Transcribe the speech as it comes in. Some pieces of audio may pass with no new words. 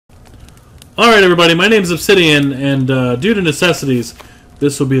Alright everybody, my name is Obsidian, and due to necessities,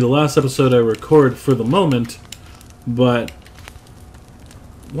 this will be the last episode I record for the moment, but...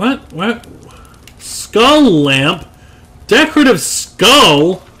 What? Skull lamp? Decorative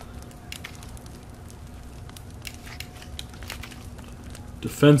skull?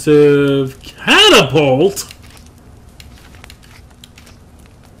 Defensive catapult?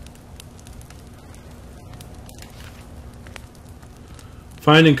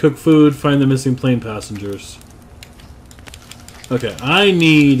 Find and cook food, find the missing plane passengers. Okay, I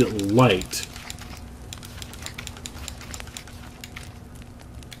need light.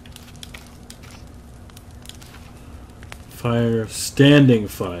 Fire, standing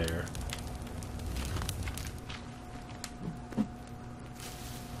fire.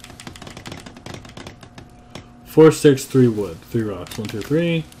 Four sticks, 3 wood, 3 rocks. 1, 2,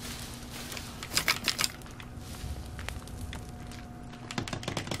 3.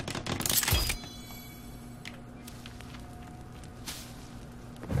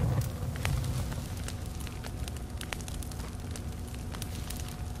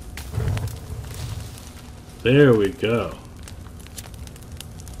 There we go.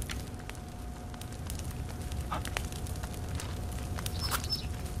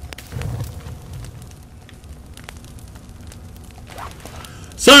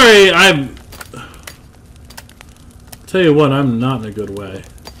 Sorry, tell you what, I'm not in a good way.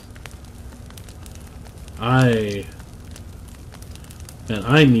 I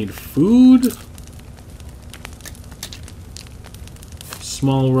need food.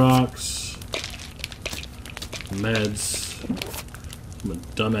 Small rocks. Meds. I'm a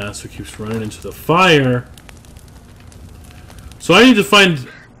dumbass who keeps running into the fire. So I need to find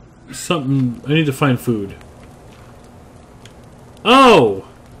something. I need to find food. Oh!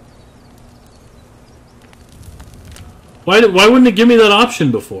 Why wouldn't it give me that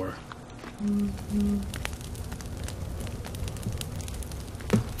option before?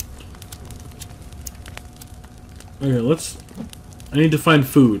 Okay, I need to find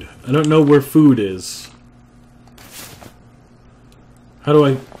food. I don't know where food is. How do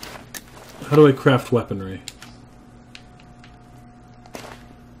I craft weaponry?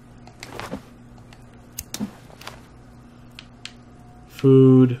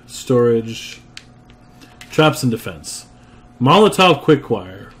 Food, storage, traps and defense. Molotov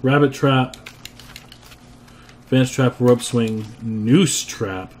quick-wire, rabbit trap, advanced trap, rope swing, noose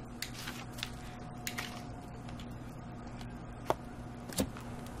trap.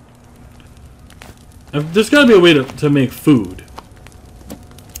 There's got to be a way to make food.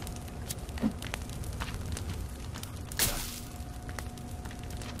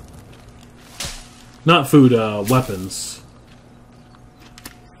 Not food, weapons.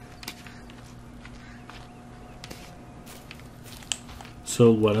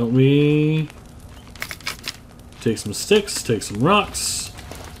 So why don't we take some sticks, take some rocks,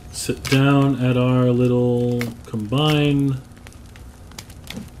 sit down at our little combine.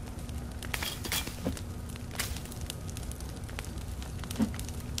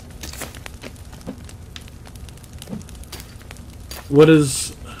 What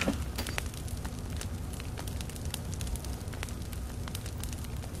is...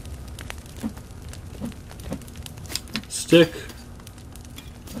 Stick,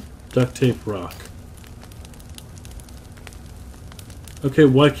 duct tape, rock. Okay,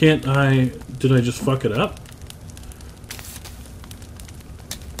 why can't I... Did I just fuck it up?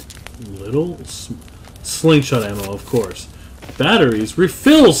 Little... Slingshot ammo, of course. Batteries,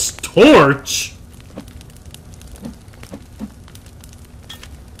 refills, torch!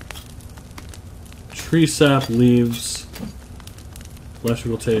 Tree sap, leaves,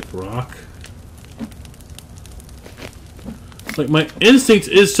 electrical tape, rock. Like, my instinct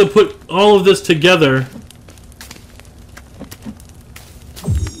is to put all of this together.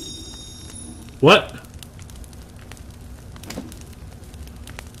 What?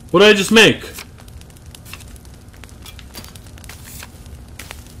 What did I just make?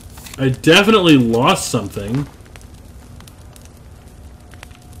 I definitely lost something.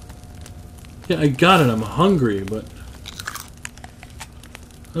 Yeah, I got it. I'm hungry, but...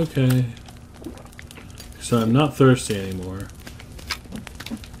 Okay. So I'm not thirsty anymore.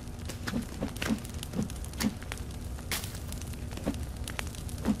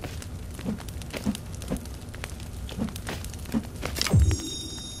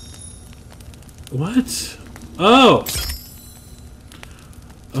 What? Oh!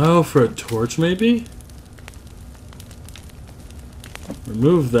 Oh, for a torch, maybe?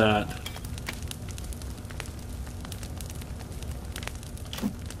 Remove that.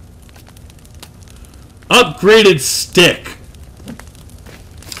 Upgraded stick.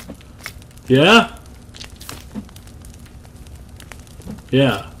 Yeah?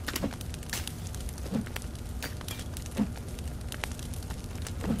 Yeah.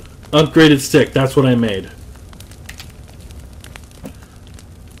 Upgraded stick, that's what I made.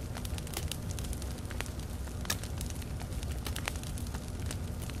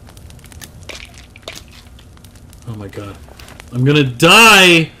 Oh my god. I'm gonna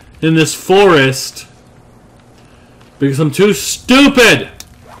die in this forest because I'm too stupid!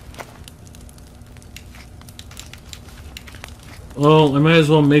 Well, I might as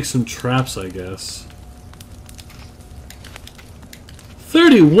well make some traps, I guess.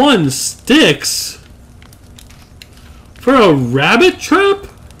 31 sticks? For a rabbit trap?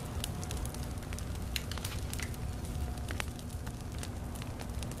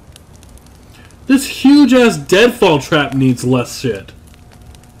 This huge-ass deadfall trap needs less shit.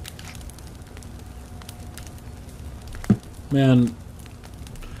 Man,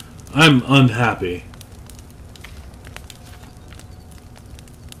 I'm unhappy.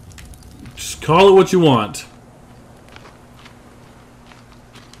 Just call it what you want.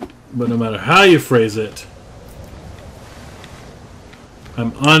 But no matter how you phrase it,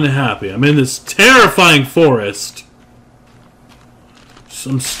 I'm unhappy. I'm in this terrifying forest.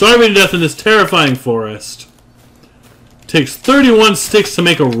 I'm starving to death in this terrifying forest. Takes 31 sticks to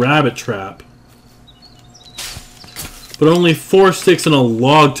make a rabbit trap. But only 4 sticks and a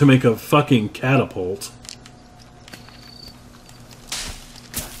log to make a fucking catapult.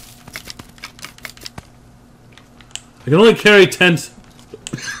 I can only carry 10...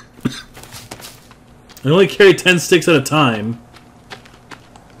 I only carry 10 sticks at a time.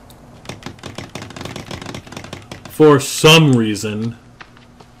 For some reason.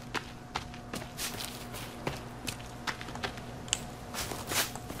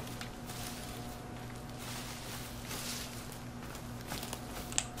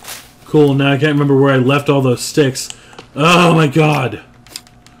 Cool, now I can't remember where I left all those sticks. Oh my god!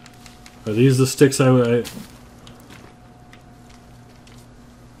 Are these the sticks I...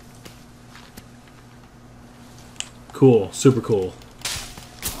 Cool, super cool.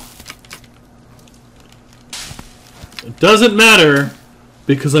 It doesn't matter,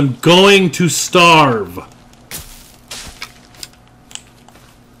 because I'm going to starve.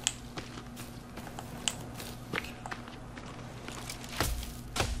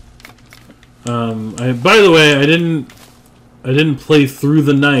 By the way, I didn't play through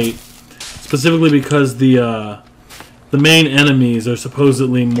the night, specifically because the main enemies are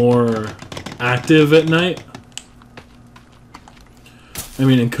supposedly more active at night. I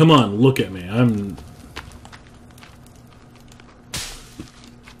mean, and come on, look at me.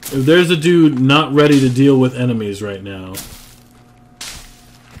 If there's a dude not ready to deal with enemies right now,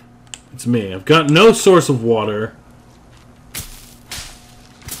 it's me. I've got no source of water.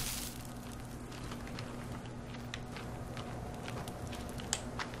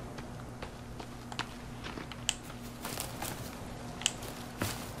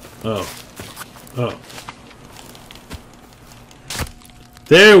 Oh. Oh.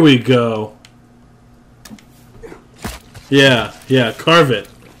 There we go. Yeah, yeah, carve it.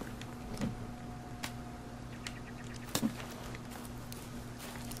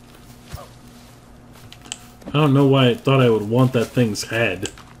 I don't know why I thought I would want that thing's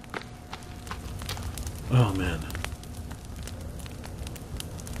head. Oh, man.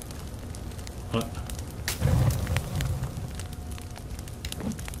 What?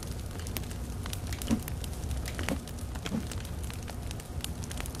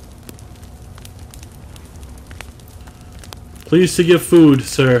 Please to give food,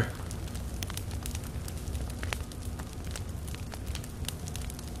 sir.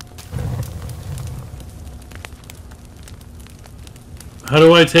 How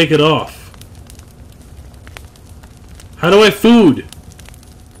do I take it off? How do I food?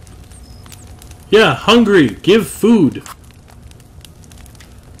 Yeah, hungry. Give food.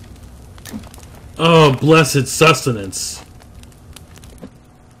 Oh, blessed sustenance.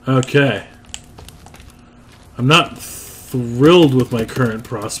 Okay. I'm not thrilled with my current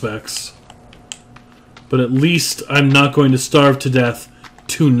prospects, but at least I'm not going to starve to death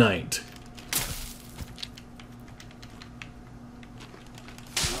tonight.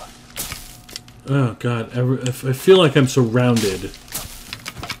 Oh god, I feel like I'm surrounded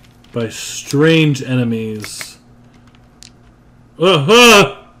by strange enemies.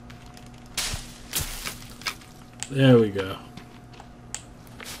 Oh, there we go.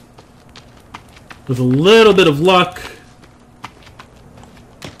 With a little bit of luck,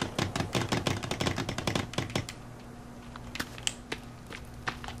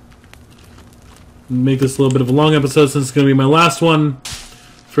 make this a little bit of a long episode since it's going to be my last one.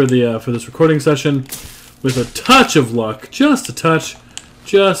 for this recording session. With a touch of luck, just a touch,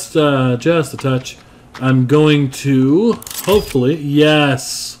 just a touch, I'm going to hopefully,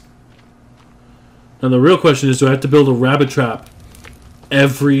 yes. Now the real question is, do I have to build a rabbit trap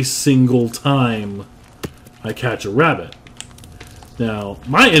every single time I catch a rabbit? Now,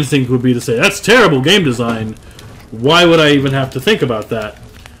 my instinct would be to say, that's terrible game design. Why would I even have to think about that?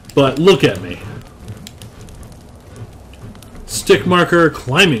 But look at me. Stick marker,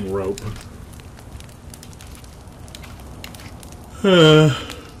 climbing rope.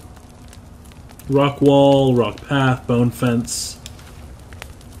 Rock wall, rock path, bone fence.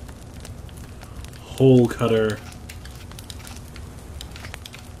 Hole cutter.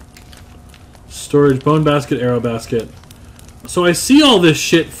 Storage, bone basket, arrow basket. So I see all this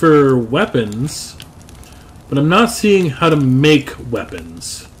shit for weapons, but I'm not seeing how to make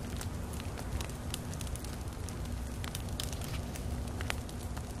weapons.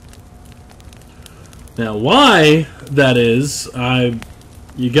 Now why that is,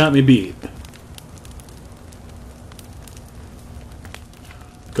 you got me beat.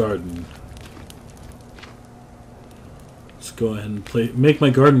 Garden. Let's go ahead and make my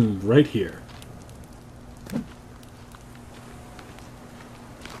garden right here.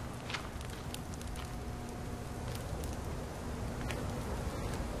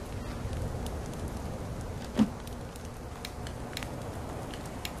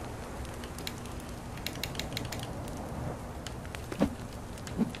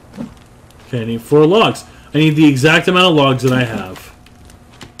 Okay, I need 4 logs. I need the exact amount of logs that I have.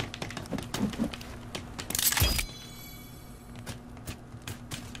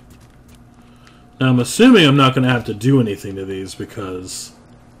 Now I'm assuming I'm not going to have to do anything to these because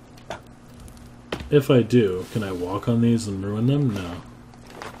if I do, can I walk on these and ruin them? No.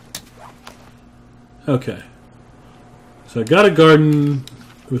 Okay. So I got a garden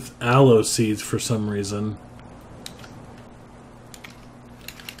with aloe seeds for some reason.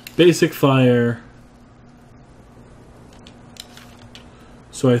 Basic fire.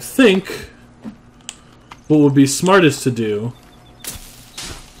 So I think what would be smartest to do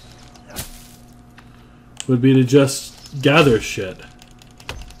would be to just gather shit.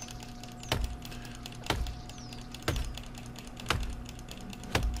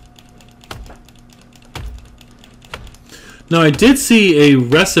 Now I did see a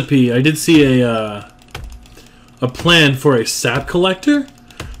recipe, I did see a plan for a sap collector,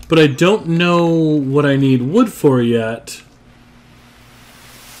 but I don't know what I need wood for yet.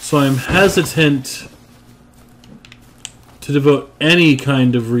 So I'm hesitant to devote any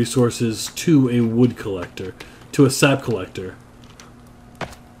kind of resources to a wood collector, to a sap collector.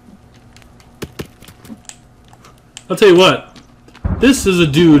 I'll tell you what, this is a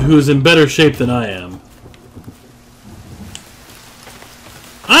dude who is in better shape than I am.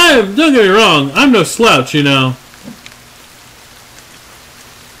 Don't get me wrong, I'm no slouch, you know.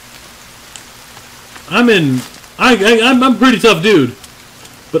 I'm a pretty tough dude,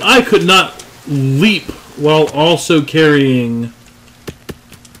 but I could not leap while also carrying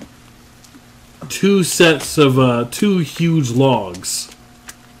 2 sets of 2 huge logs.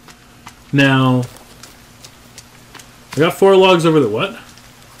 Now, I got 4 logs over there. What?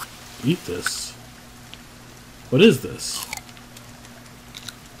 Eat this. What is this?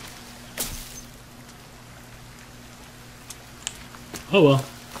 Oh well.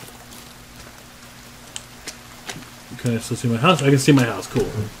 Can I still see my house? I can see my house. Cool.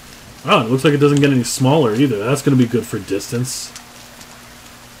 Wow, it looks like it doesn't get any smaller either. That's going to be good for distance.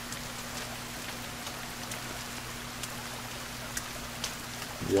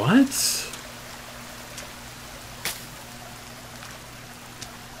 What?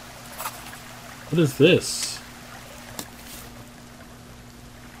 What is this?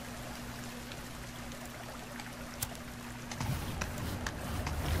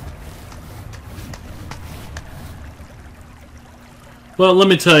 Well, let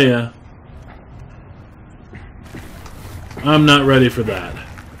me tell you, I'm not ready for that.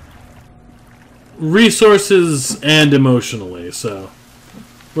 Resources and emotionally, so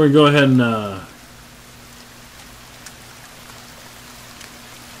we're gonna go ahead and I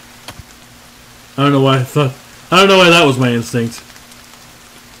don't know why I don't know why that was my instinct.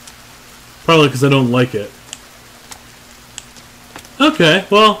 Probably because I don't like it. Okay,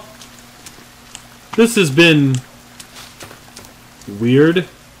 well, this has been weird.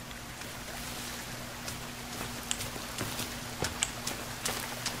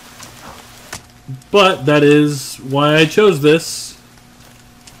 But that is why I chose this.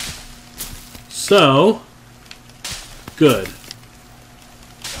 So, good.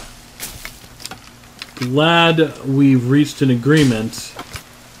 Glad we've reached an agreement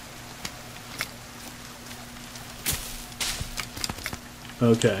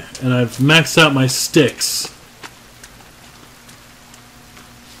Okay, and I've maxed out my sticks.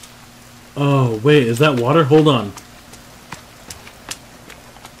 Oh, wait, is that water? Hold on.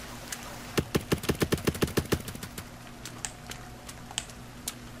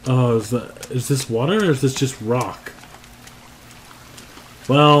 Oh, is this water or is this just rock?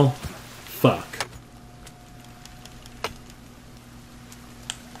 Well, fuck.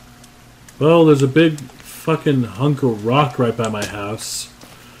 Well, there's a big fucking hunk of rock right by my house.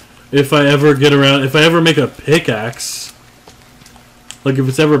 If I ever make a pickaxe, like if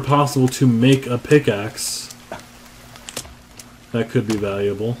it's ever possible to make a pickaxe, that could be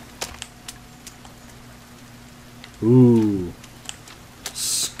valuable. Ooh.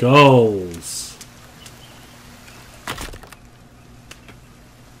 Skulls.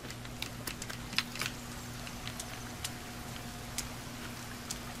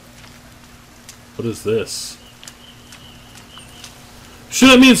 What is this?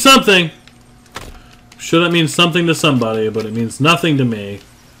 Should it mean something? Should it mean something to somebody, but it means nothing to me.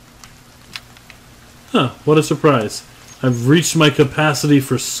 Huh, what a surprise. I've reached my capacity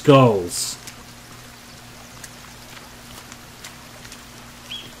for skulls.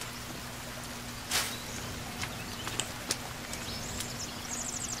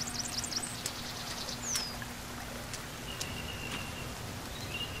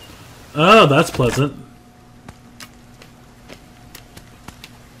 Oh, that's pleasant.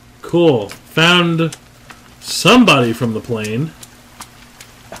 Cool. Found somebody from the plane.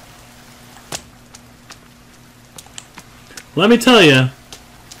 Let me tell you,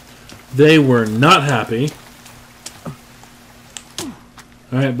 they were not happy.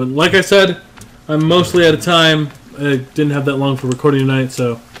 Alright, but like I said, I'm mostly out of time. I didn't have that long for recording tonight,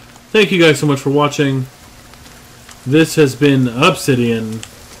 so thank you guys so much for watching. This has been Obsidian,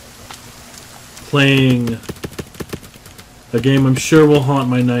 playing a game I'm sure will haunt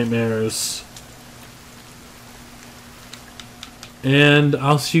my nightmares. And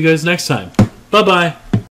I'll see you guys next time. Bye-bye.